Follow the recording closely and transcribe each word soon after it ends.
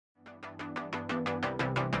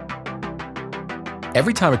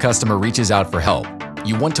Every time a customer reaches out for help,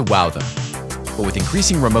 you want to wow them. But with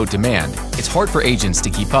increasing remote demand, it's hard for agents to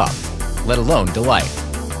keep up, let alone delight.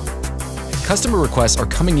 Customer requests are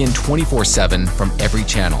coming in 24/7 from every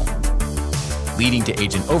channel, leading to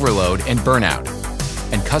agent overload and burnout,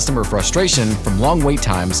 and customer frustration from long wait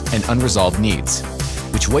times and unresolved needs,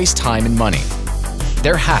 which waste time and money.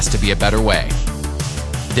 There has to be a better way.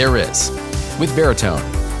 There is, with Veritone.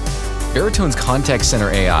 Veritone's contact center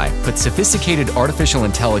AI puts sophisticated artificial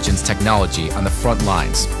intelligence technology on the front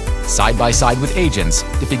lines, side by side with agents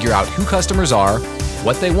to figure out who customers are,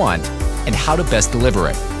 what they want, and how to best deliver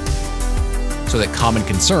it, so that common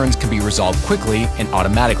concerns can be resolved quickly and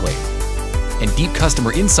automatically. And deep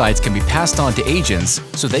customer insights can be passed on to agents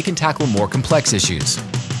so they can tackle more complex issues.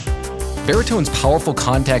 Veritone's powerful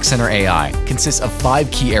contact center AI consists of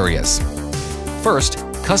 5 key areas. First,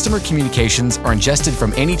 customer communications are ingested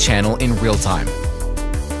from any channel in real time.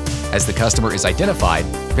 As the customer is identified,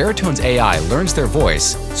 Veritone's AI learns their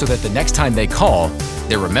voice so that the next time they call,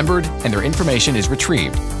 they're remembered and their information is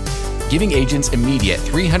retrieved, giving agents immediate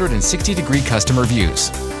 360-degree customer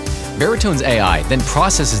views. Veritone's AI then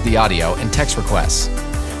processes the audio and text requests,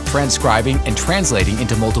 transcribing and translating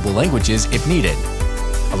into multiple languages if needed,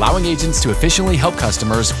 allowing agents to efficiently help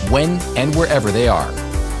customers when and wherever they are.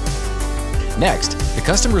 Next, the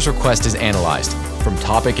customer's request is analyzed, from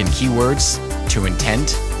topic and keywords, to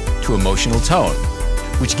intent, to emotional tone,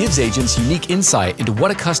 which gives agents unique insight into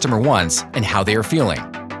what a customer wants and how they are feeling.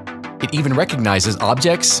 It even recognizes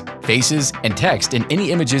objects, faces, and text in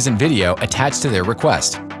any images and video attached to their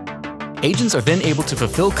request. Agents are then able to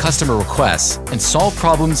fulfill customer requests and solve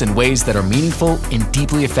problems in ways that are meaningful and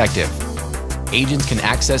deeply effective. Agents can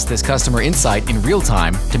access this customer insight in real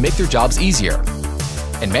time to make their jobs easier.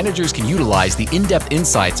 And managers can utilize the in-depth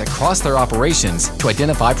insights across their operations to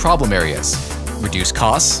identify problem areas, reduce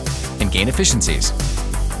costs, and gain efficiencies.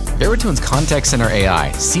 Veritone's contact center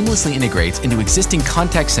AI seamlessly integrates into existing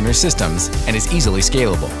contact center systems and is easily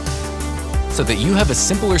scalable, so that you have a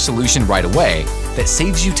simpler solution right away that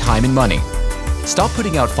saves you time and money. Stop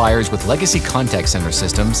putting out fires with legacy contact center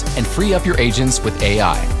systems and free up your agents with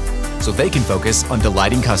AI, so they can focus on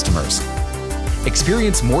delighting customers.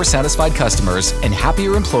 Experience more satisfied customers and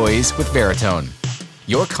happier employees with Veritone,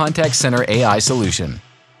 your contact center AI solution.